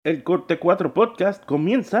El Corte 4 Podcast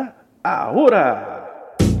comienza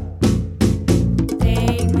ahora.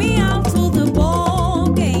 Take me out to the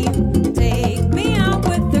ball game. Take me out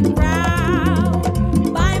with the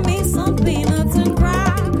crowd. Buy me some peanuts and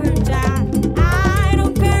Cracker Jack. I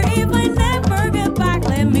don't care if I never get back.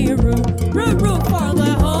 Let me root for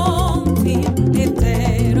the home team. If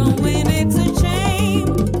they don't win, it's a shame.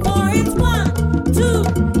 For it's 1,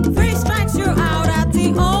 2, 3 strikes, you're out at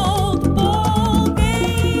the old ball game.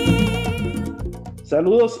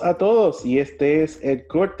 Saludos a todos y este es el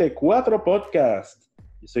Corte 4 Podcast.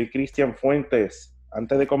 Yo soy Cristian Fuentes.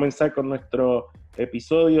 Antes de comenzar con nuestro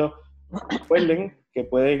episodio, recuerden que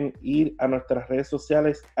pueden ir a nuestras redes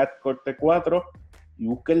sociales @Corte4 y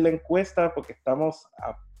busquen la encuesta porque estamos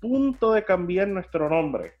a punto de cambiar nuestro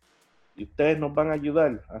nombre y ustedes nos van a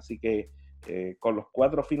ayudar. Así que con los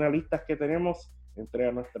 4 finalistas que tenemos, entren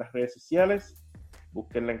a nuestras redes sociales,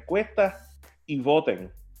 busquen la encuesta y voten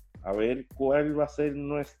a ver cuál va a ser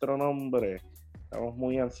nuestro nombre. Estamos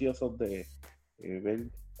muy ansiosos de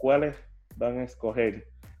ver cuáles van a escoger.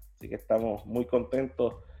 Así que estamos muy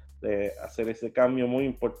contentos de hacer ese cambio muy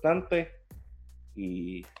importante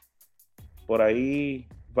y por ahí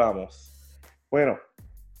vamos. Bueno,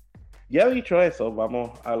 ya dicho eso,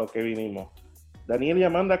 vamos a lo que vinimos. Daniel y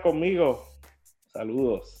Amanda conmigo.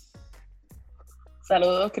 Saludos.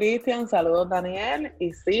 Saludos Cristian, saludos Daniel,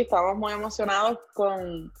 y sí, estamos muy emocionados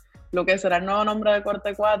con lo que será el nuevo nombre de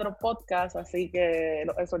Corte 4 Podcast, así que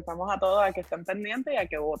los exhortamos a todos a que estén pendientes y a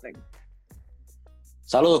que voten.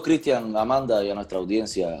 Saludos Cristian, Amanda y a nuestra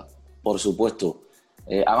audiencia, por supuesto.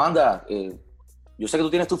 Amanda, yo sé que tú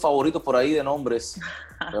tienes tus favoritos por ahí de nombres,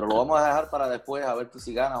 pero lo vamos a dejar para después a ver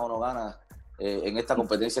si ganas o no ganas en esta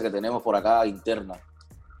competencia que tenemos por acá interna.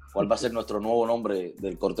 ¿Cuál va a ser nuestro nuevo nombre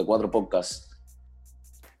del Corte 4 Podcast?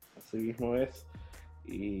 Así mismo es.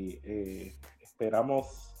 Y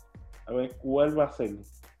esperamos a ver cuál va a ser.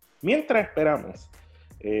 Mientras esperamos,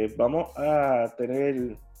 vamos a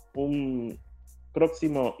tener un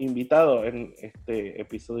próximo invitado en este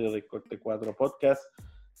episodio de Corte 4 Podcast,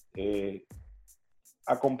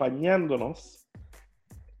 acompañándonos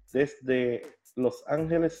desde Los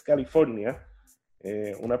Ángeles, California,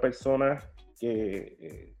 una persona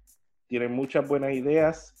que tiene muchas buenas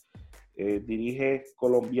ideas, dirige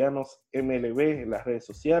Colombianos MLB en las redes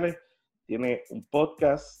sociales, tiene un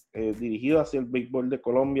podcast dirigido hacia el béisbol de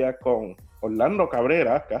Colombia con Orlando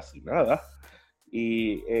Cabrera, casi nada,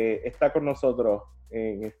 y está con nosotros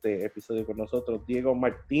en este episodio con nosotros Diego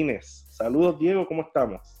Martínez. Saludos Diego, ¿cómo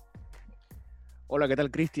estamos? Hola, ¿qué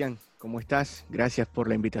tal Cristian? ¿Cómo estás? Gracias por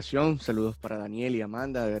la invitación, saludos para Daniel y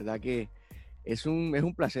Amanda, de verdad que es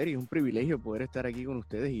un placer y es un privilegio poder estar aquí con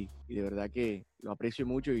ustedes y de verdad que lo aprecio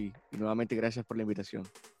mucho y nuevamente gracias por la invitación.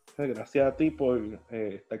 Gracias a ti por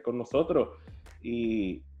estar con nosotros.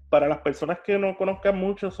 Y para las personas que no conozcan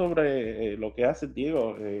mucho sobre lo que hace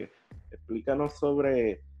Diego, explícanos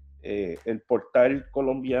sobre el portal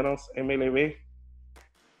Colombianos MLB.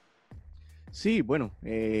 Sí, bueno,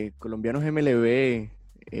 Colombianos MLB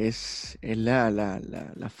es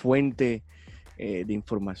la fuente de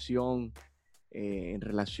información en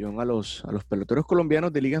relación a los peloteros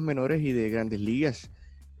colombianos de ligas menores y de grandes ligas.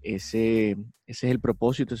 Ese es el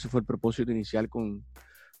propósito, ese fue el propósito inicial con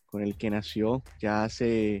el que nació ya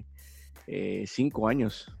hace 5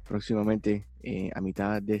 años próximamente, a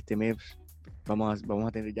mitad de este mes vamos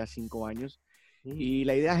a tener ya 5 años. Y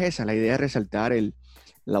la idea es esa, la idea es resaltar la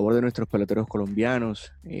labor de nuestros peloteros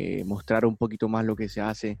colombianos, mostrar un poquito más lo que se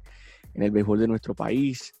hace en el béisbol de nuestro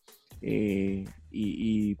país,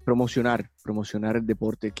 y promocionar el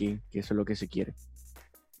deporte, que eso es lo que se quiere.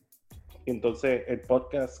 Entonces, el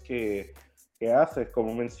podcast que haces,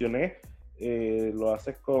 como mencioné, lo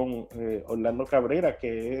haces con Orlando Cabrera,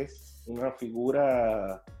 que es una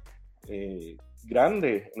figura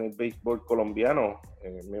grande en el béisbol colombiano.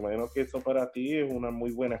 Me imagino que eso para ti es una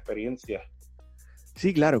muy buena experiencia.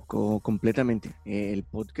 Sí, claro, completamente. El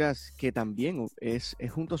podcast que también es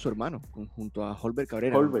junto a su hermano, junto a Holbert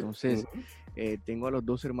Cabrera. Entonces, tengo a los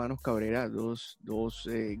 2 hermanos Cabrera, dos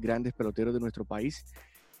grandes peloteros de nuestro país.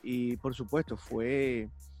 Y por supuesto, fue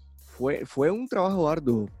un trabajo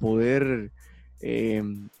arduo poder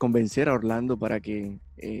convencer a Orlando para que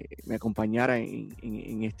me acompañara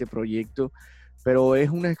en este proyecto. Pero es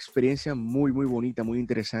una experiencia muy, muy bonita, muy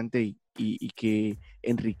interesante y que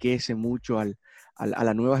enriquece mucho a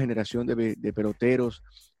la nueva generación de peloteros.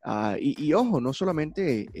 Y ojo, no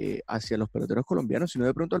solamente hacia los peloteros colombianos, sino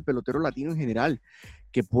de pronto al pelotero latino en general,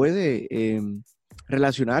 que puede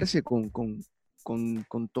relacionarse con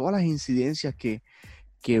todas las incidencias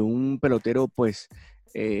que un pelotero pues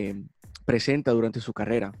presenta durante su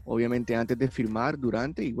carrera. Obviamente antes de firmar,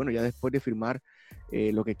 durante y bueno, ya después de firmar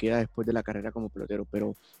lo que queda después de la carrera como pelotero.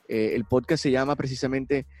 Pero el podcast se llama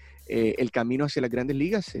precisamente El Camino hacia las Grandes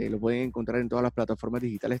Ligas. Lo pueden encontrar en todas las plataformas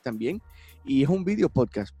digitales también. Y es un video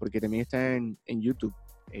podcast porque también está en YouTube.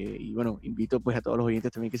 Y bueno, invito pues a todos los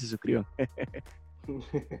oyentes también que se suscriban.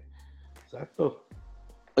 Exacto.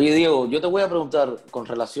 Oye, Diego, yo te voy a preguntar con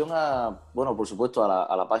relación a, bueno, por supuesto,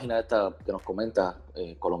 a la página esta que nos comenta,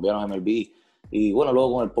 Colombianos MLB, y bueno,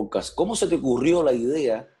 luego con el podcast. ¿Cómo se te ocurrió la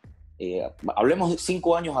idea, hablemos de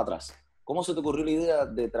 5 años atrás, cómo se te ocurrió la idea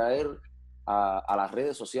de traer a las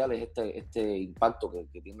redes sociales este impacto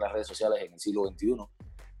que tienen las redes sociales en el siglo XXI?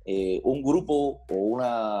 Un grupo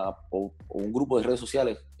o un grupo de redes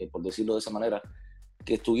sociales, por decirlo de esa manera,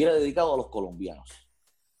 que estuviera dedicado a los colombianos,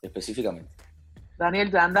 específicamente.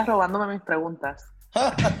 Daniel, ya andas robándome mis preguntas.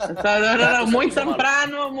 No, muy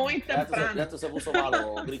temprano, muy temprano. Ya esto se puso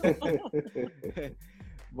malo, Grico.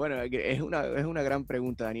 Bueno, es una gran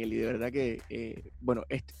pregunta, Daniel, y de verdad que, bueno,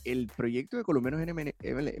 el proyecto de Colombianos en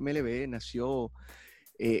MLB nació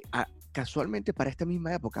casualmente para esta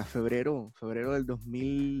misma época, febrero del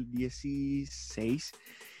 2016,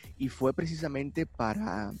 y fue precisamente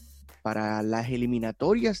para las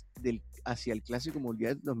eliminatorias hacia el Clásico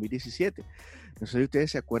Mundial 2017. No sé si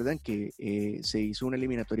ustedes se acuerdan que se hizo una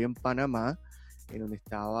eliminatoria en Panamá, en donde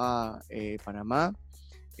estaba Panamá,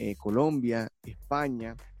 Colombia,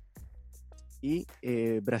 España y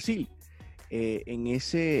Brasil. En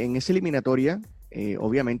esa eliminatoria,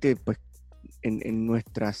 obviamente, pues en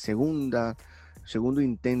nuestra segundo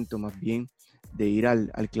intento más bien de ir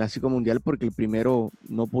al Clásico Mundial, porque el primero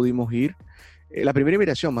no pudimos ir, la primera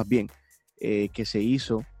invitación más bien que se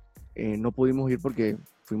hizo, no pudimos ir porque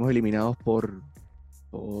fuimos eliminados por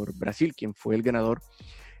Brasil, quien fue el ganador.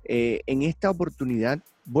 En esta oportunidad,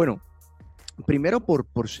 bueno, primero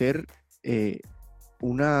por ser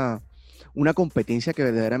una competencia que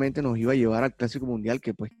verdaderamente nos iba a llevar al Clásico Mundial,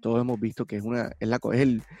 que pues todos hemos visto que es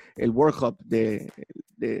el World Cup de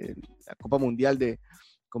la Copa Mundial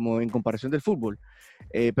como en comparación del fútbol,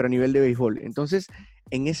 pero a nivel de béisbol. Entonces,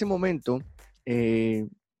 en ese momento,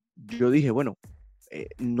 yo dije, bueno,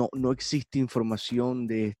 no existe información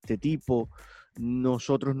de este tipo.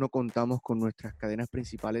 Nosotros no contamos con nuestras cadenas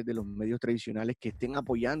principales de los medios tradicionales que estén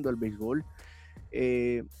apoyando al béisbol.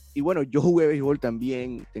 Y bueno, yo jugué béisbol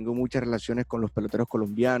también, tengo muchas relaciones con los peloteros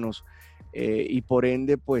colombianos, y por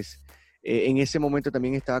ende, pues, en ese momento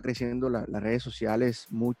también estaba creciendo las redes sociales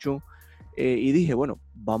mucho, y dije, bueno,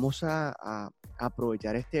 vamos a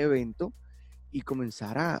aprovechar este evento y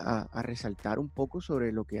comenzar a resaltar un poco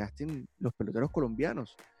sobre lo que hacen los peloteros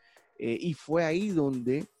colombianos. Y fue ahí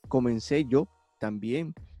donde comencé yo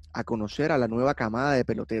también a conocer a la nueva camada de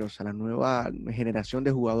peloteros, a la nueva generación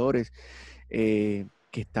de jugadores que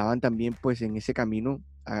estaban también pues en ese camino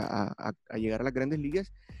a llegar a las grandes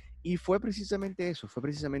ligas. Y fue precisamente eso, fue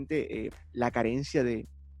precisamente la carencia de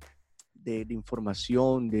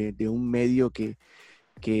información, de un medio que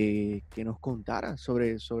nos contara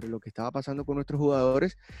sobre lo que estaba pasando con nuestros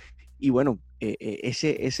jugadores. Y bueno,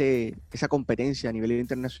 esa competencia a nivel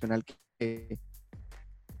internacional que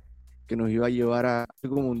nos iba a llevar a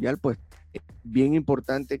algo mundial, pues bien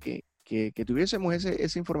importante que tuviésemos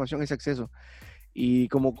esa información, ese acceso. Y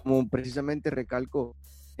como precisamente recalco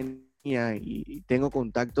y tengo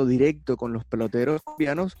contacto directo con los peloteros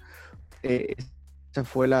colombianos, esa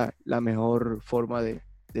fue la mejor forma de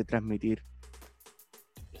transmitir.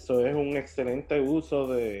 Eso es un excelente uso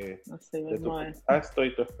de tu contacto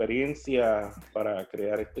y tu experiencia para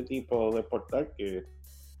crear este tipo de portal que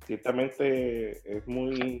ciertamente es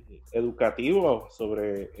muy educativo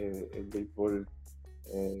sobre el béisbol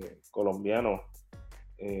colombiano.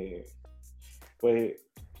 Pues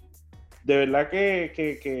de verdad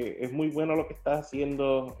que es muy bueno lo que estás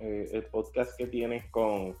haciendo, el podcast que tienes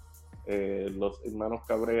con los hermanos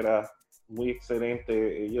Cabrera, muy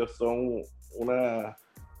excelente. Ellos son una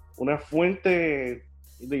fuente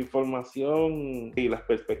de información y las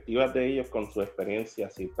perspectivas de ellos con su experiencia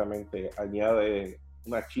ciertamente añade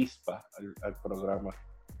una chispa al programa.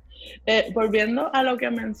 Volviendo a lo que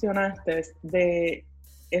mencionaste de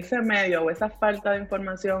ese medio o esa falta de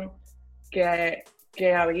información que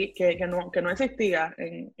no existía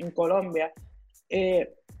en Colombia,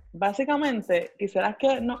 básicamente quisieras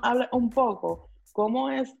que nos hable un poco cómo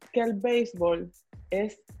es que el béisbol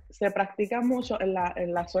se practica mucho en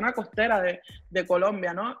la zona costera de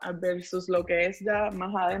Colombia, ¿no? Versus lo que es ya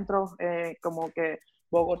más adentro, como que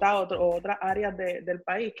Bogotá o otras áreas del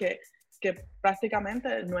país que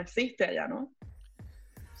prácticamente no existe allá, ¿no?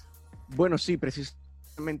 Bueno, sí,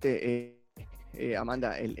 precisamente,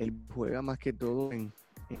 Amanda, él juega más que todo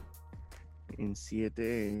en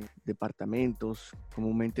 7 departamentos,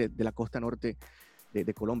 comúnmente de la costa norte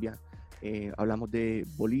de Colombia. Hablamos de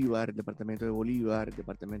Bolívar, departamento de Bolívar,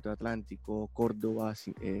 departamento de Atlántico, Córdoba,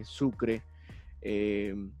 Sucre,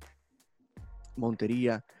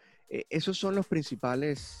 Montería. Esos son los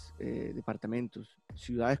principales departamentos.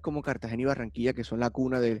 Ciudades como Cartagena y Barranquilla, que son la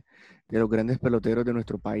cuna de los grandes peloteros de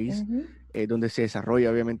nuestro país, donde se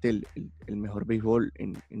desarrolla obviamente el mejor béisbol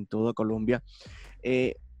en toda Colombia.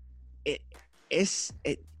 Es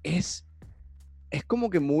como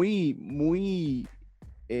que muy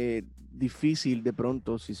difícil de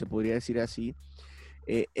pronto, si se podría decir así,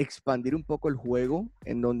 expandir un poco el juego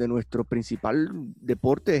en donde nuestro principal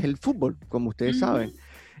deporte es el fútbol, como ustedes saben.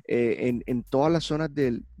 En todas las zonas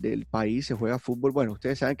del país se juega fútbol. Bueno,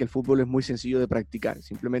 ustedes saben que el fútbol es muy sencillo de practicar,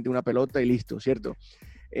 simplemente una pelota y listo, ¿cierto?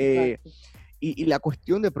 Y la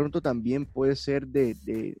cuestión de pronto también puede ser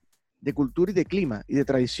de cultura y de clima y de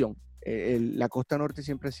tradición. La costa norte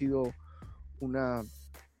siempre ha sido una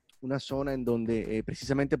zona en donde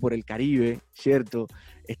precisamente por el Caribe, ¿cierto?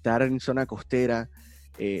 Estar en zona costera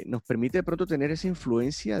nos permite de pronto tener esa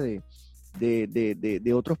influencia de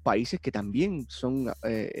otros países que también son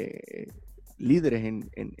líderes en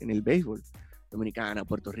el béisbol. Dominicana,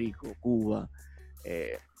 Puerto Rico, Cuba.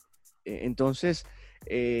 Entonces,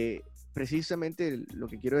 precisamente lo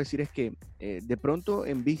que quiero decir es que de pronto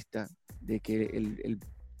en vista de que el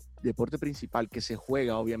deporte principal que se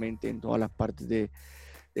juega obviamente en todas las partes de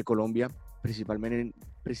Colombia,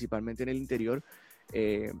 principalmente en el interior,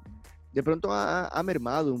 de pronto ha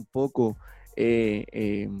mermado un poco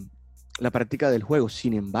la práctica del juego.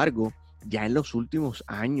 Sin embargo, ya en los últimos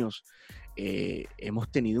años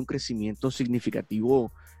hemos tenido un crecimiento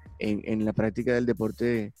significativo en la práctica del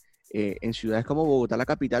deporte en ciudades como Bogotá, la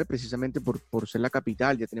capital, precisamente por ser la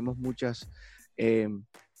capital. Ya tenemos muchas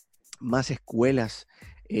más escuelas,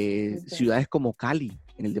 ciudades como Cali,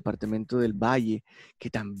 en el departamento del Valle,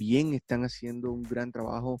 que también están haciendo un gran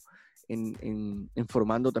trabajo en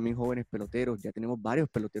formando también jóvenes peloteros. Ya tenemos varios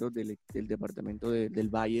peloteros del departamento del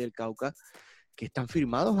Valle del Cauca que están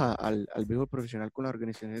firmados al béisbol profesional con las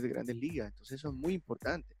organizaciones de grandes ligas. Entonces eso es muy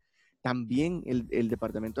importante. También el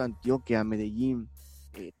departamento de Antioquia, Medellín,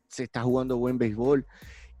 se está jugando buen béisbol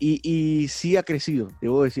y sí ha crecido.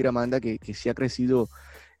 Debo decir, Amanda, que sí ha crecido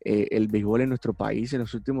el béisbol en nuestro país en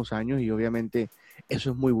los últimos años, y obviamente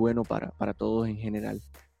eso es muy bueno para todos en general.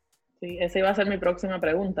 Sí, esa iba a ser mi próxima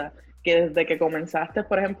pregunta, que desde que comenzaste,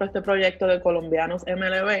 por ejemplo, este proyecto de Colombianos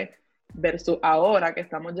MLB versus ahora que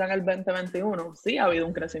estamos ya en el 2021, sí ha habido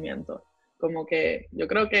un crecimiento. Como que yo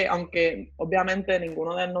creo que, aunque obviamente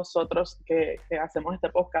ninguno de nosotros que hacemos este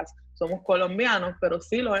podcast somos colombianos, pero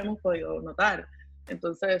sí lo hemos podido notar.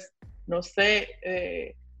 Entonces, no sé,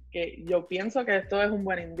 que yo pienso que esto es un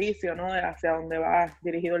buen indicio, ¿no? De hacia dónde va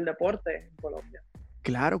dirigido el deporte en Colombia.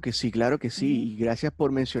 Claro que sí, y gracias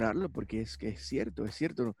por mencionarlo, porque es cierto.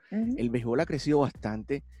 El béisbol ha crecido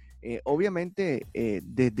bastante. Obviamente,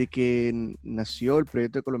 desde que nació el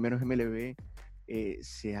proyecto de Colombianos MLB,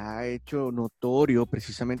 se ha hecho notorio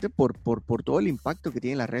precisamente por todo el impacto que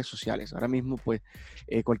tienen las redes sociales. Ahora mismo, pues,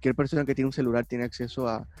 cualquier persona que tiene un celular tiene acceso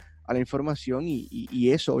a la información, y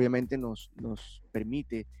eso obviamente nos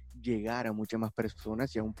permite llegar a muchas más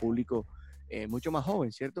personas y a un público mucho más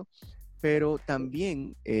joven, ¿cierto? Pero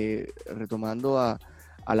también, retomando a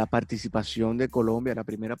la participación de Colombia, la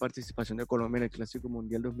primera participación de Colombia en el Clásico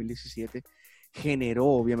Mundial 2017, generó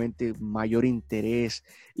obviamente mayor interés,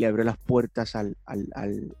 le abrió las puertas al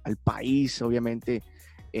país, obviamente,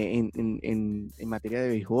 en materia de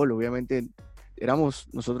béisbol. Obviamente,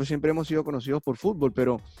 nosotros siempre hemos sido conocidos por fútbol,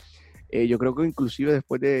 pero yo creo que inclusive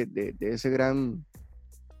después de ese gran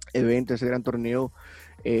evento, ese gran torneo,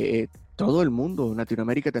 todo el mundo,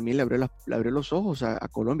 Latinoamérica también le abrió los ojos a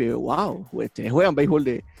Colombia. Y yo, wow, ustedes juegan béisbol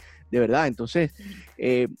de verdad. Entonces,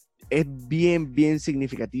 es bien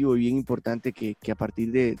significativo y bien importante que a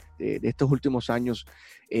partir de estos últimos años,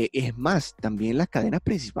 es más, también las cadenas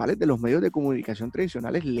principales de los medios de comunicación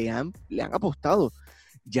tradicionales le han apostado.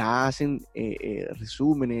 Ya hacen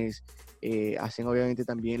resúmenes, hacen obviamente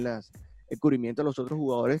también el cubrimiento de los otros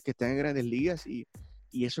jugadores que están en grandes ligas,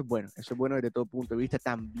 y eso es bueno desde todo punto de vista.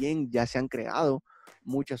 También ya se han creado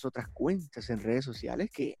muchas otras cuentas en redes sociales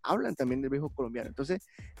que hablan también del béisbol colombiano. Entonces,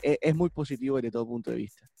 es muy positivo desde todo punto de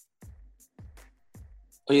vista.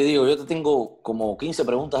 Oye, Diego, yo te tengo como 15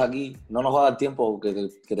 preguntas aquí. No nos va a dar tiempo que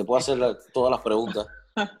te pueda hacer todas las preguntas.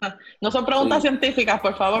 No son preguntas científicas,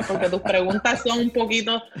 por favor, porque tus preguntas son un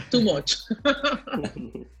poquito too much.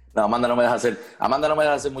 No, Amanda no me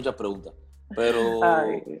deja hacer muchas preguntas. Pero,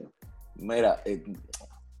 mira,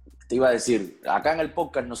 Te iba a decir, acá en el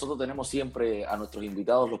podcast nosotros tenemos siempre a nuestros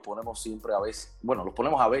invitados, los ponemos siempre a veces, bueno, los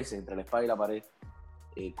ponemos a veces entre la espada y la pared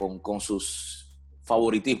con sus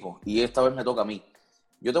favoritismos, y esta vez me toca a mí.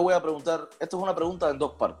 Yo te voy a preguntar, esto es una pregunta en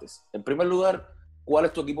dos partes. En primer lugar, ¿cuál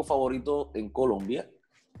es tu equipo favorito en Colombia?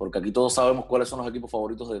 Porque aquí todos sabemos cuáles son los equipos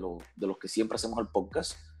favoritos de los que siempre hacemos el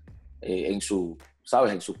podcast en sus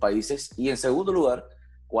países. Y en segundo lugar,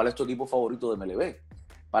 ¿cuál es tu equipo favorito de MLB?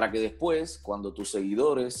 Para que después, cuando tus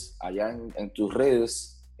seguidores allá en tus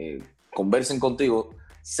redes conversen contigo,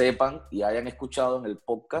 sepan y hayan escuchado en el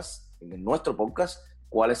podcast, en nuestro podcast,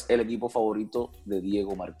 cuál es el equipo favorito de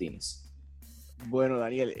Diego Martínez. Bueno,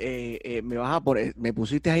 Daniel, me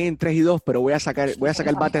pusiste ahí en 3-2, pero voy a sacar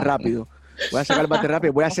el bate rápido.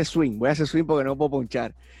 Voy a hacer swing porque no puedo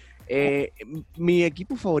ponchar. Mi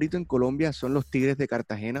equipo favorito en Colombia son los Tigres de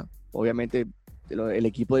Cartagena, obviamente el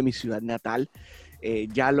equipo de mi ciudad natal.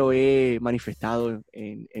 Ya lo he manifestado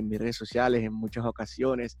en mis redes sociales en muchas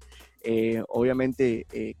ocasiones. Obviamente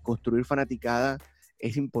construir fanaticada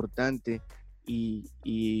es importante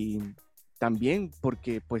y también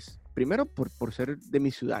porque, pues, primero por ser de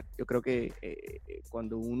mi ciudad. Yo creo que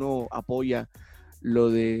cuando uno apoya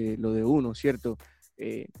lo de uno, ¿cierto?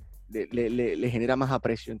 Le genera más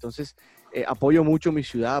aprecio. Entonces, apoyo mucho mi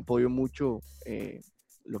ciudad, apoyo mucho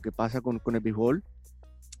lo que pasa con el béisbol.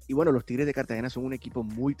 Y bueno, los Tigres de Cartagena son un equipo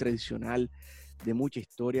muy tradicional, de mucha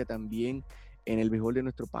historia también en el béisbol de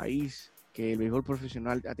nuestro país, que el béisbol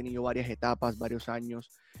profesional ha tenido varias etapas, varios años,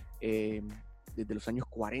 desde los años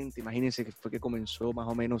 40, imagínense que fue que comenzó más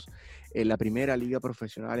o menos la primera liga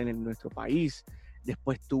profesional en nuestro país.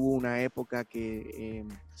 Después tuvo una época que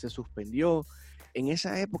se suspendió. En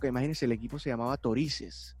esa época, imagínense, el equipo se llamaba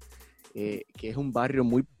Torices, que es un barrio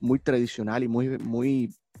muy, muy tradicional y muy,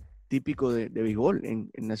 muy típico de béisbol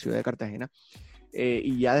en la ciudad de Cartagena.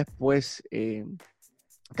 Y ya después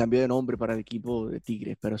cambió de nombre para el equipo de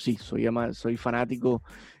Tigres. Pero sí, soy fanático,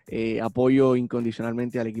 apoyo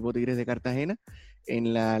incondicionalmente al equipo Tigres de Cartagena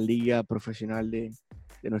en la liga profesional de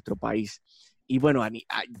nuestro país. Y bueno,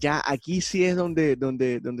 ya aquí sí es donde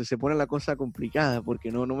se pone la cosa complicada,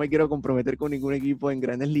 porque no me quiero comprometer con ningún equipo en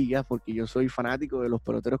grandes ligas, porque yo soy fanático de los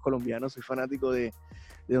peloteros colombianos, soy fanático de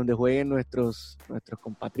donde jueguen nuestros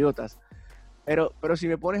compatriotas. Pero si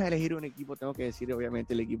me pones a elegir un equipo, tengo que decir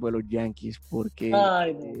obviamente el equipo de los Yankees, porque...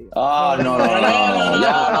 Ay, no.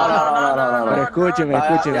 Pero escúcheme.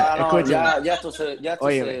 Ya esto se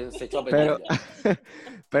echó a perder.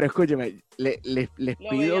 Pero escúcheme, les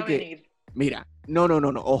pido que... Mira, no,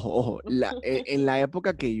 ojo. En la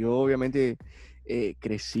época que yo obviamente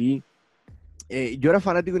crecí, yo era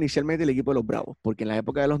fanático inicialmente del equipo de los Bravos, porque en la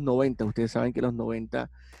época de los 90, ustedes saben que en los 90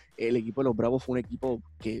 el equipo de los Bravos fue un equipo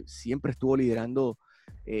que siempre estuvo liderando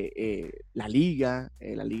la Liga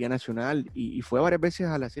Nacional y fue varias veces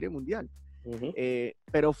a la Serie Mundial. Uh-huh.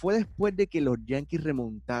 Pero fue después de que los Yankees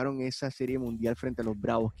remontaron esa Serie Mundial frente a los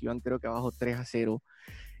Bravos, que iban creo que abajo 3-0,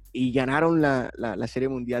 y ganaron la Serie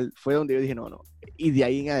Mundial, fue donde yo dije no, y de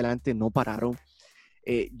ahí en adelante no pararon.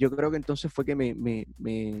 Yo creo que entonces fue que me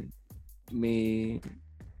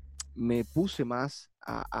puse más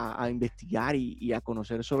a investigar y a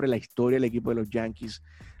conocer sobre la historia del equipo de los Yankees,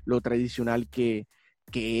 lo tradicional que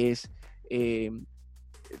es,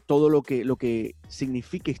 todo lo que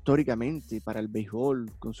significa históricamente para el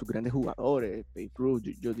béisbol, con sus grandes jugadores, Babe Ruth,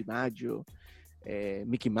 Joe DiMaggio,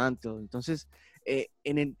 Mickey Mantle. Entonces,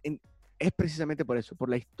 es precisamente por eso, por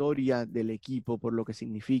la historia del equipo, por lo que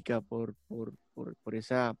significa, por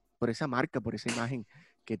esa marca, por esa imagen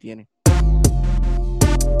que tiene.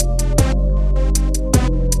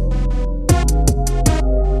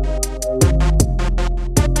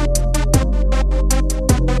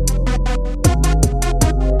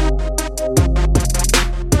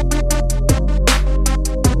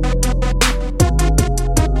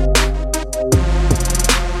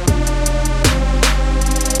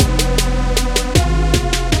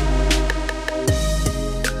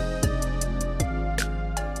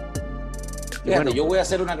 Fíjate, bueno, yo voy a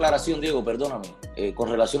hacer una aclaración, Diego, perdóname, con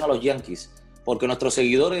relación a los Yankees, porque nuestros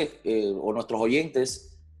seguidores o nuestros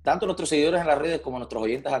oyentes, tanto nuestros seguidores en las redes como nuestros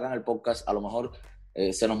oyentes acá en el podcast, a lo mejor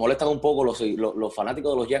se nos molestan un poco los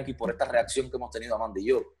fanáticos de los Yankees por esta reacción que hemos tenido Amanda y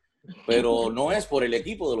yo, pero no es por el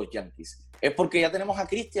equipo de los Yankees, es porque ya tenemos a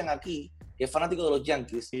Cristian aquí, que es fanático de los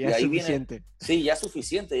Yankees. Y ahí suficiente. Sí, ya es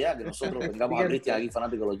suficiente ya que nosotros tengamos a Cristian aquí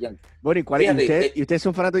fanático de los Yankees. Bueno, ¿y ustedes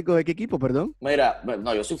son fanáticos de qué equipo, perdón? Mira,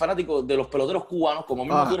 no, yo soy fanático de los peloteros cubanos, como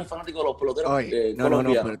mismo tú eres fanático de los peloteros colombianos.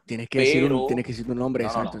 No, pero tienes que decir un nombre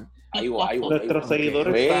exacto. No. Ahí voy. Nuestros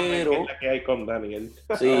seguidores saben que es la que hay con Daniel.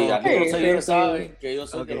 Sí, aquí los seguidores saben que yo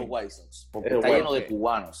soy de los White Sox, porque está lleno de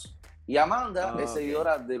cubanos. Y Amanda es ok.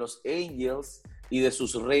 seguidora de los Angels y de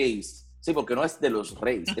sus Rays. Sí, porque no es de los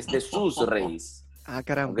Rays, es de sus Rays. Ah,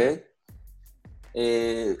 caramba. ¿Ok?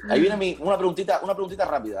 Ahí viene una preguntita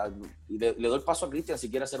rápida. Y le doy paso a Cristian si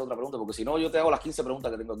quiere hacer otra pregunta, porque si no, yo te hago las 15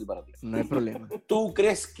 preguntas que tengo aquí para ti. No hay problema. ¿Tú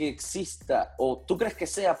crees que exista o tú crees que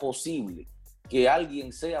sea posible que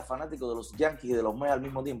alguien sea fanático de los Yankees y de los Mets al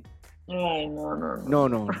mismo tiempo? Ay, no.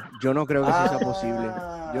 No, yo no creo que eso sea posible.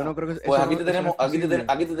 Yo no creo que Pues eso aquí no- te eso no es posible.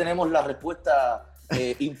 aquí te tenemos la respuesta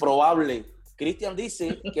improbable. Cristian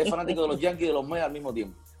dice que es fanático de los Yankees y de los Mets al mismo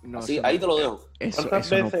tiempo. No, Así, eso ahí no- te lo dejo. Eso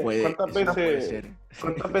 ¿Cuántas no veces- puede, cuántas eso no puede veces- ser.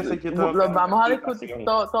 ¿Cuántas veces yo tengo que Los dar vamos a una discutir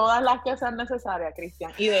explicación? todas las que sean necesarias,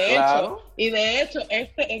 Cristian. Y de Claro. hecho,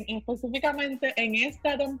 específicamente en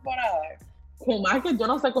esta temporada, como más que yo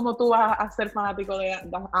no sé cómo tú vas a ser fanático de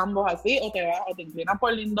ambos así, o te inclinas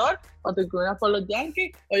por Lindor, o te inclinas por los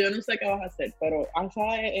Yankees, o yo no sé qué vas a hacer. Pero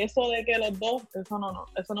eso de que los dos,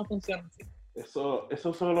 eso no funciona así. Eso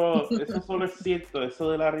solo es cierto,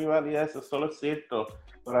 eso de la rivalidad, eso solo es cierto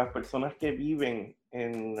para las personas que viven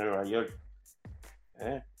en Nueva York.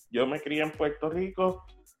 Yo me crié en Puerto Rico,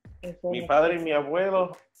 mi padre y mi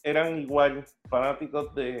abuelo eran igual,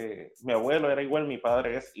 fanáticos de... Mi abuelo era igual, mi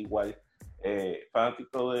padre es igual,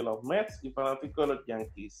 fanático de los Mets y fanático de los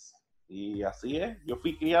Yankees. Y así es, yo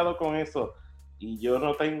fui criado con eso y yo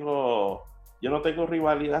no tengo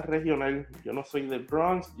rivalidad regional, yo no soy del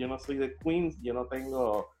Bronx, yo no soy de Queens, yo no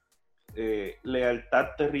tengo lealtad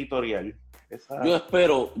territorial. Yo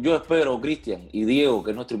espero, Cristian y Diego, que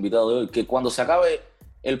es nuestro invitado de hoy, que cuando se acabe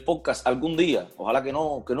el podcast algún día, ojalá que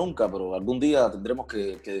no, que nunca, pero algún día tendremos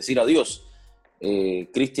que decir adiós,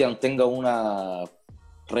 Cristian tenga una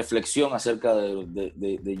reflexión acerca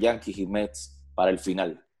de Yankees y Mets para el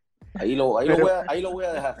final. Ahí lo voy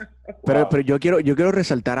a dejar. Pero Wow. yo quiero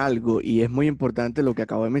resaltar algo y es muy importante lo que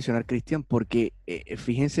acabo de mencionar Cristian porque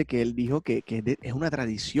fíjense que él dijo que es una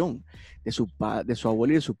tradición de su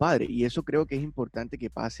abuelo y de su padre y eso creo que es importante que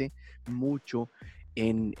pase mucho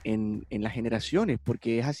en las generaciones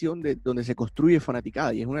porque es así donde se construye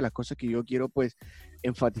fanaticada y es una de las cosas que yo quiero pues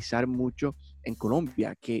enfatizar mucho en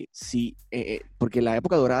Colombia, que sí, porque la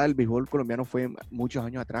época dorada del béisbol colombiano fue muchos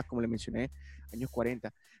años atrás, como le mencioné, años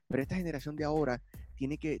 40, pero esta generación de ahora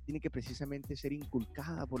tiene que precisamente ser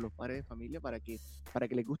inculcada por los padres de familia para que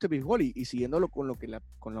les guste el béisbol y siguiéndolo con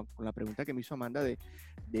la pregunta que me hizo Amanda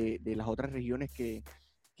de las otras regiones que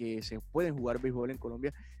se pueden jugar béisbol en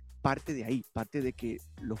Colombia, parte de ahí, parte de que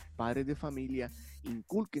los padres de familia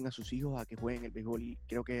inculquen a sus hijos a que jueguen el béisbol y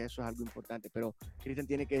creo que eso es algo importante, pero Cristian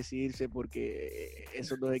tiene que decidirse porque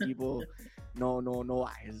esos dos equipos no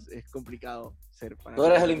va, es complicado ser fanático.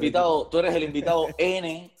 Tú eres el invitado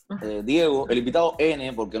N, Diego, el invitado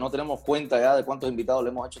N, porque no tenemos cuenta ya de cuántos invitados le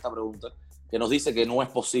hemos hecho esta pregunta, que nos dice que no es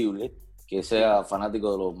posible que sea fanático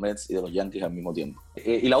de los Mets y de los Yankees al mismo tiempo.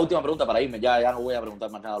 Y la última pregunta para irme, ya no voy a preguntar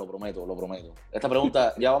más nada, lo prometo. Esta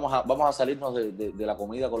pregunta, ya vamos a salirnos de la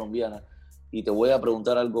comida colombiana y te voy a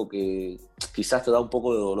preguntar algo que quizás te da un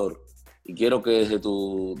poco de dolor. Y quiero que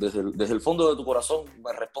desde el fondo de tu corazón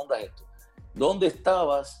me respondas esto. ¿Dónde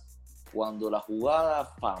estabas cuando la jugada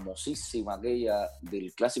famosísima aquella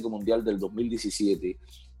del Clásico Mundial del 2017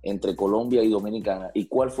 entre Colombia y Dominicana? ¿Y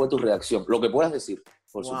cuál fue tu reacción? Lo que puedas decir,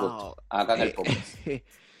 por supuesto, acá en el podcast.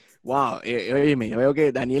 Wow, óyeme, yo veo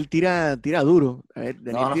que Daniel tira duro. A ver,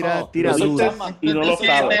 Daniel tira yo soy duro. Chapman, Y no lo Sí,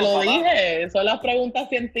 sabe. te lo dije, son las preguntas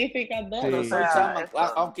científicas de Sí. él. Yo O soy sea, Chapman. esto-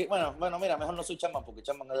 Aunque, bueno, mira, mejor no soy Chapman porque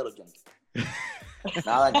Chapman es de los Yankees.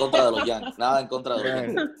 Nada en contra de los Yankees, nada en contra de los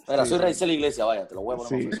Bueno, Yankees. Mira, sí, soy sí. Raizel Iglesias, vaya, te lo voy a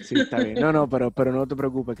poner más fácil. Sí, está bien. No, pero no te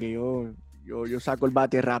preocupes que yo saco el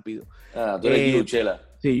bate rápido. Tú eres Guido Eh, Uchela.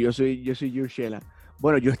 Sí, yo soy Urshela.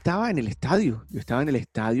 Bueno, yo estaba en el estadio,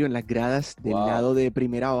 en las gradas del Wow. lado de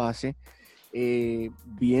primera base,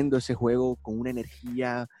 viendo ese juego con una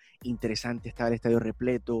energía interesante. Estaba el estadio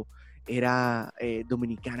repleto, era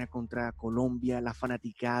Dominicana contra Colombia, la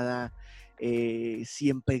fanaticada,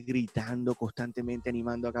 siempre gritando constantemente,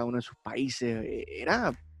 animando a cada uno de sus países.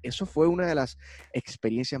 Eso fue una de las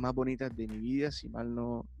experiencias más bonitas de mi vida, si mal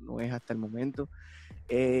no es hasta el momento.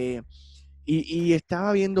 Y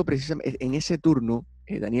estaba viendo precisamente en ese turno,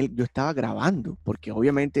 Daniel, yo estaba grabando, porque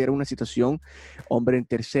obviamente era una situación, hombre en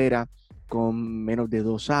tercera, con menos de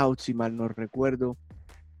 2 outs, si mal no recuerdo.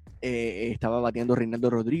 Estaba bateando Reinaldo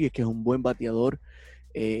Rodríguez, que es un buen bateador,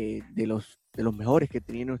 de los mejores que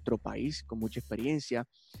tenía nuestro país, con mucha experiencia.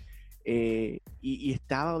 Y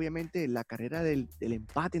estaba obviamente la carrera del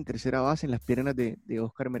empate en tercera base en las piernas de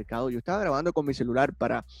Oscar Mercado. Yo estaba grabando con mi celular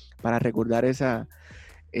para recordar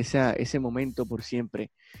ese momento por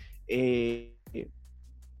siempre.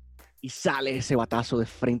 Y sale ese batazo de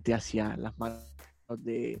frente hacia las manos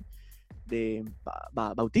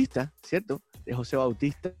Bautista, ¿cierto? De José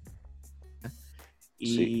Bautista.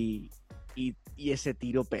 Sí. Y ese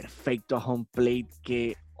tiro perfecto a home plate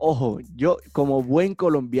que, ojo, yo como buen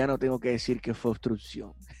colombiano tengo que decir que fue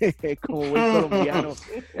obstrucción. Como buen colombiano.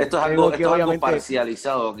 Esto es tengo algo, que, esto es algo obviamente,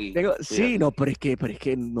 parcializado aquí. sí, no, pero es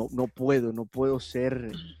que no puedo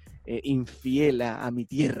ser infiel a mi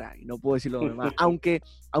tierra y no puedo decir lo demás. Aunque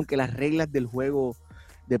las reglas del juego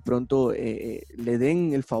de pronto le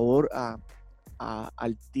den el favor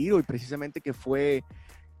al tiro, y precisamente que fue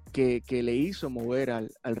que le hizo mover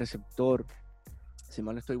al receptor, si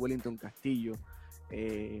mal no estoy, Wellington Castillo,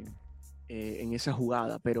 en esa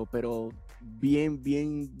jugada, pero bien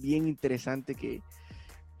interesante que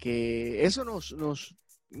eso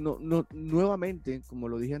nuevamente, como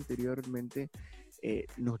lo dije anteriormente,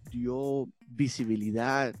 nos dio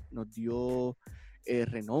visibilidad, nos dio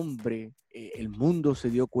renombre. El mundo se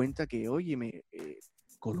dio cuenta que, óyeme,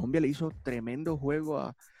 Colombia le hizo tremendo juego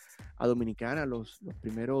a Dominicana los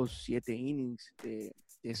primeros 7 innings de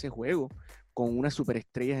ese juego, con unas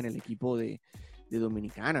superestrellas en el equipo de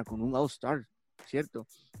Dominicana, con un All-Star, ¿cierto?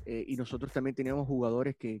 Y nosotros también teníamos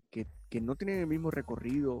jugadores que no tienen el mismo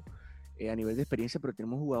recorrido a nivel de experiencia, pero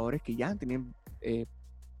tenemos jugadores que ya tenían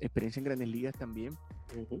experiencia en Grandes Ligas también.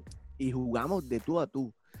 Ujú. Y jugamos de tú a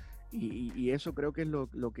tú. Y eso creo que es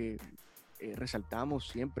lo que resaltamos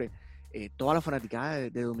siempre. Toda la fanaticada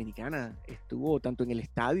de Dominicana estuvo tanto en el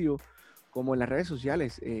estadio como en las redes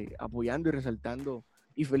sociales apoyando y resaltando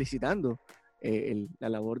y felicitando la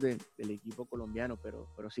labor del equipo colombiano, pero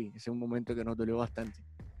sí, ese es un momento que nos dolió bastante.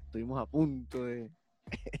 Estuvimos a punto de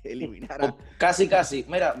eliminar a... Casi.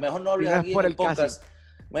 Mira, mejor no hables Final aquí por en el el casi. podcast.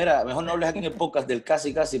 Mira, mejor no hables aquí en el podcast del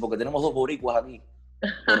casi, porque tenemos 2 boricuas aquí.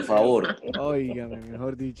 Por favor. Óigame,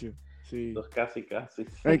 mejor dicho. Sí. Dos casi.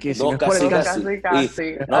 Ay, que si Dos no es por el casi.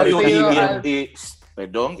 Casi. No, Ha y sido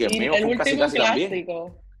perdón, y el y mío el fue un último casi también.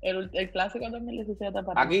 clásico, el clásico 2017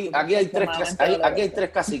 para Aquí nosotros, hay tres extremadamente aquí hay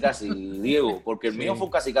doloroso. 3 casi, Diego, porque el Sí. mío fue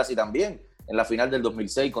un casi también, en la final del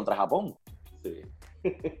 2006 contra Japón. Sí.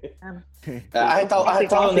 Has estado Casi.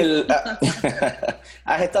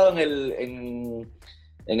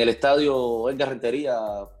 en el estadio Edgar Rentería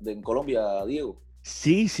en Colombia, Diego.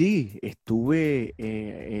 Sí, estuve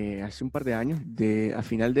hace un par de años, a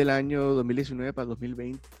final del año 2019 para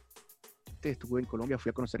 2020, estuve en Colombia, fui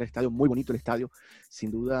a conocer el estadio, muy bonito el estadio, sin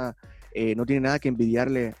duda no tiene nada que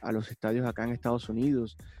envidiarle a los estadios acá en Estados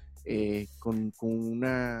Unidos, con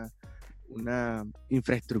una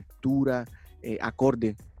infraestructura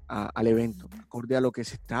acorde al evento, acorde a lo que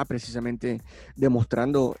se está precisamente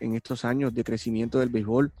demostrando en estos años de crecimiento del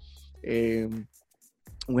béisbol.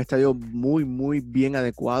 Un estadio muy bien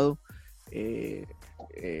adecuado,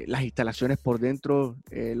 las instalaciones por dentro,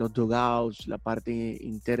 los dugouts, la parte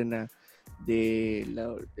interna de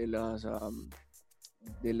las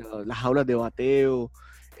jaulas de bateo,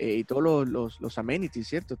 y todos los amenities,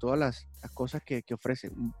 ¿cierto? Todas las cosas que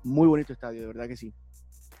ofrece. Muy bonito estadio, de verdad que sí.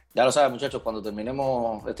 Ya lo saben, muchachos, cuando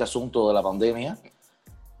terminemos este asunto de la pandemia,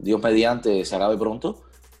 Dios mediante se acabe pronto,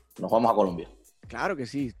 nos vamos a Colombia. Claro que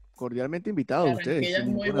sí, cordialmente invitados Barranquilla ustedes, es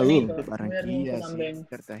sin muy ninguna bonito, duda. muy Barranquilla, hermoso sí, también.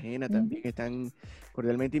 Cartagena también están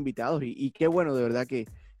cordialmente invitados, y qué bueno de verdad que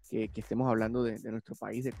estemos hablando de nuestro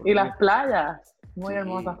país, de Y Colombia. las playas, muy Sí,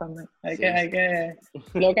 hermosas también. Hay sí, que,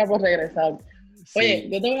 loca por regresar. Sí. Oye,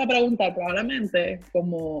 yo te voy a preguntar, probablemente,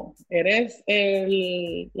 como eres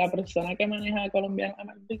la persona que maneja Colombian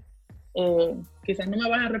MLB, quizás no me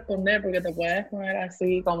vas a responder porque te puedes poner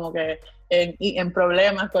así como que en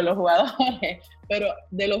problemas con los jugadores, pero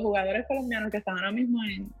de los jugadores colombianos que están ahora mismo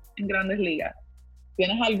en Grandes Ligas,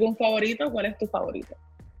 ¿tienes algún favorito? ¿Cuál es tu favorito?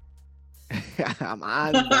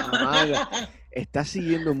 Amanda, está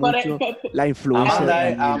siguiendo mucho la influencia Amanda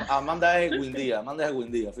de es, Daniel. Amanda es Edwin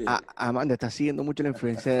Díaz, fíjate. Amanda está siguiendo mucho la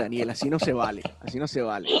influencia de Daniel. Así no se vale.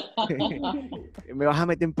 Me vas a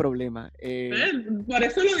meter en problemas. Por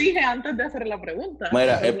eso lo dije antes de hacer la pregunta.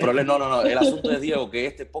 Mira, el problema, no, el asunto es, Diego, que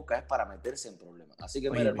este podcast es para meterse en problemas. Así que,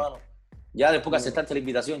 mira, Óyeme. hermano, ya después que aceptaste la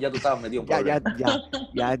invitación, ya tú estabas metido en problemas.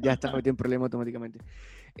 Ya está metido en problemas automáticamente.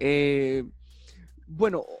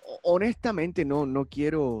 Bueno, honestamente no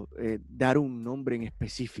quiero dar un nombre en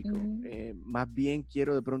específico. Más bien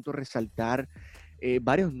quiero de pronto resaltar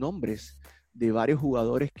varios nombres de varios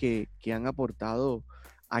jugadores que han aportado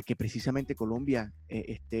a que precisamente Colombia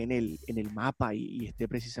esté en el mapa y esté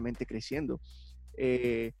precisamente creciendo.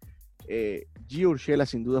 Gio Urshela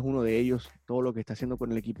sin duda es uno de ellos, todo lo que está haciendo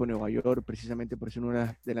con el equipo de Nueva York, precisamente por ser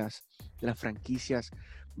una de las franquicias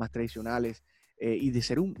más tradicionales, y de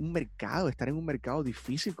ser un mercado, estar en un mercado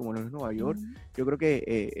difícil como lo es Nueva York. Yo creo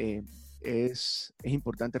que es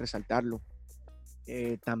importante resaltarlo.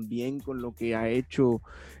 también con lo que ha hecho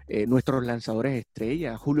nuestros lanzadores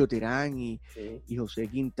estrella, Julio Terán y José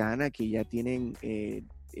Quintana, que ya tienen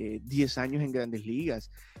 10 años en Grandes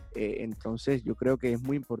Ligas. Entonces yo creo que es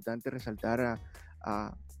muy importante resaltar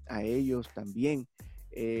a ellos también.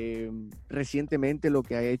 Recientemente lo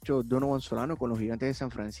que ha hecho Donovan Solano con los Gigantes de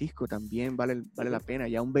San Francisco también vale la pena,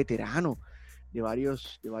 ya un veterano de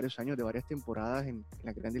varios años, de varias temporadas en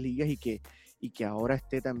las Grandes Ligas, y que ahora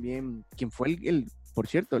esté también, quien fue por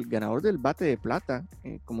cierto, el ganador del bate de plata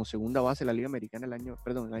como segunda base de la Liga Americana la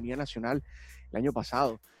Liga Nacional el año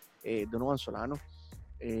pasado, Donovan Solano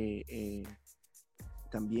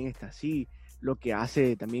también está así. Lo que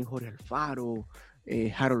hace también Jorge Alfaro,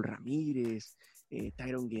 Harold Ramírez,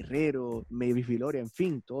 Tyron Guerrero, Mavis Viloria, en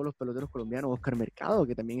fin, todos los peloteros colombianos, Oscar Mercado,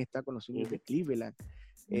 que también está con los Indios de Cleveland,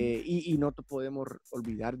 y no podemos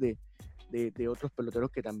olvidar de otros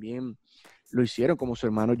peloteros que también lo hicieron, como su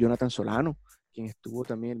hermano Jonathan Solano, quien estuvo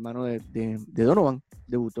también, hermano de Donovan,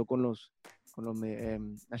 debutó con los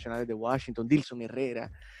Nacionales de Washington, Dilson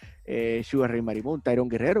Herrera, Sugar Ray Marimón, Tyron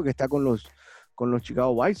Guerrero, que está con los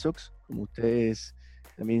Chicago White Sox, como ustedes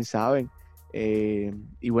también saben,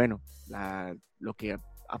 y bueno, lo que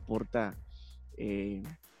aporta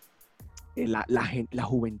la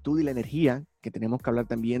juventud y la energía, que tenemos que hablar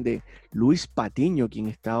también de Luis Patiño, quien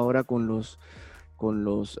está ahora con los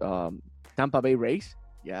Tampa Bay Rays,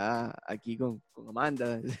 ya aquí con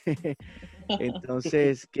Amanda.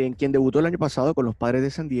 Entonces, quien debutó el año pasado con los Padres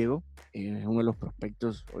de San Diego, es uno de los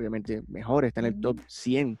prospectos obviamente mejores, está en el top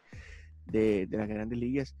 100 de las Grandes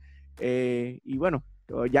Ligas, y bueno,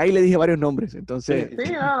 ya ahí le dije varios nombres, entonces sí,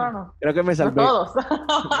 no. Creo que me salvé. No todos.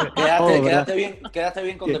 Quedaste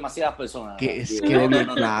bien con demasiadas personas. Quedé bien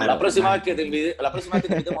claro. La próxima vez que te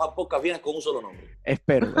invitemos a podcast vienes con un solo nombre.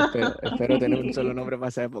 Espero tener un solo nombre para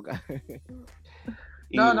esa época.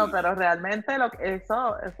 No, pero realmente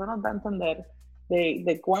eso nos da a entender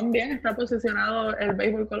de cuán bien está posicionado el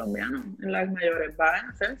béisbol colombiano en las mayores. Va en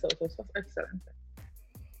ascenso, eso es excelente.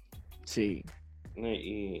 Sí.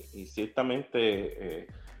 Y ciertamente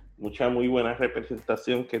mucha muy buena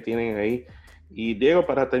representación que tienen ahí. Y Diego,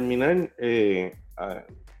 para terminar,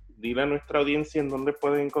 dile a nuestra audiencia en dónde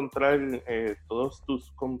pueden encontrar todos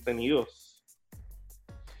tus contenidos.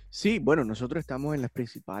 Sí, bueno, nosotros estamos en las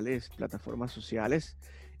principales plataformas sociales,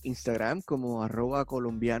 Instagram como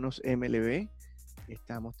 @colombianosmlb,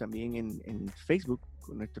 estamos también en Facebook,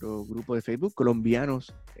 con nuestro grupo de Facebook,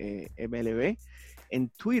 Colombianos MLB. En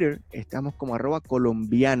Twitter estamos como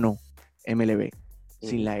 @colombianomlb,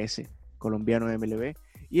 sin la S, Colombiano MLB.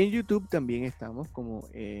 Y en YouTube también estamos como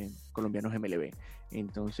Colombianos MLB.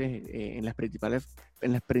 Entonces, en las principales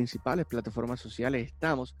plataformas sociales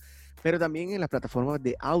estamos, pero también en las plataformas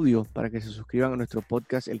de audio para que se suscriban a nuestro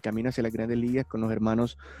podcast El Camino hacia las Grandes Ligas con los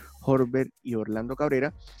hermanos Horbert y Orlando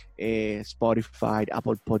Cabrera, Spotify,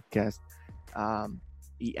 Apple Podcast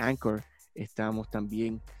y Anchor. Estamos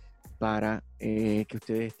también para que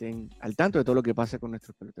ustedes estén al tanto de todo lo que pasa con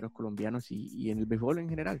nuestros peloteros colombianos y en el béisbol en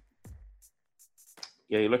general.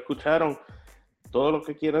 Y ahí lo escucharon. Todo lo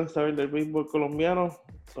que quieran saber del béisbol colombiano,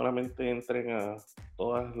 solamente entren a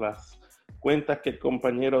todas las cuentas que el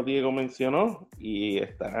compañero Diego mencionó y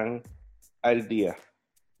estarán al día.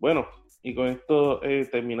 Bueno, y con esto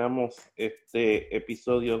terminamos este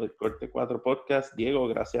episodio del Corte 4 Podcast. Diego,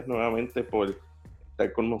 gracias nuevamente por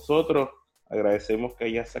estar con nosotros. Agradecemos que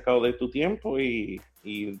hayas sacado de tu tiempo y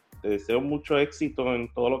te deseo mucho éxito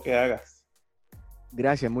en todo lo que hagas.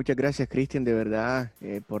 Gracias, muchas gracias, Cristian, de verdad,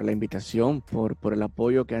 por la invitación, por el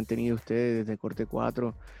apoyo que han tenido ustedes desde Corte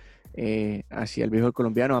 4 hacia el béisbol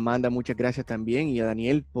colombiano. Amanda, muchas gracias también, y a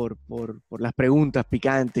Daniel por las preguntas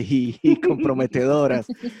picantes y comprometedoras.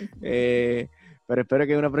 Pero espero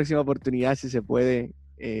que en una próxima oportunidad, si se puede,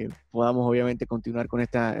 podamos obviamente continuar con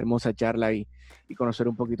esta hermosa charla y conocer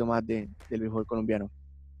un poquito más del béisbol colombiano.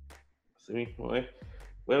 Así mismo es.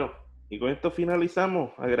 Bueno, y con esto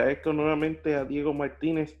finalizamos. Agradezco nuevamente a Diego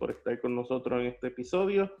Martínez por estar con nosotros en este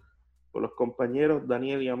episodio. Con los compañeros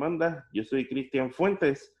Daniel y Amanda, yo soy Cristian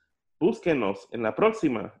Fuentes. Búsquenos en la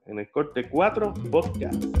próxima, en el Corte 4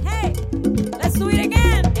 Podcast. Hey, let's do it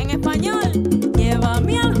again. En español.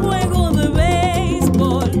 Llévame al juego de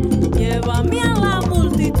béisbol. Llévame a la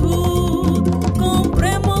multitud.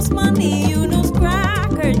 Compremos maní y unos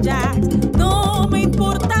Cracker Jacks. No me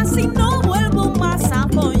importa si no vuelvo más.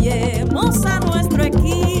 Apoyemos a nuestro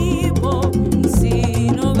equipo. Y si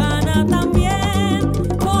no gana también.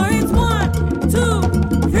 For it's 1, 2,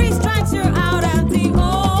 3 strikes, you're out.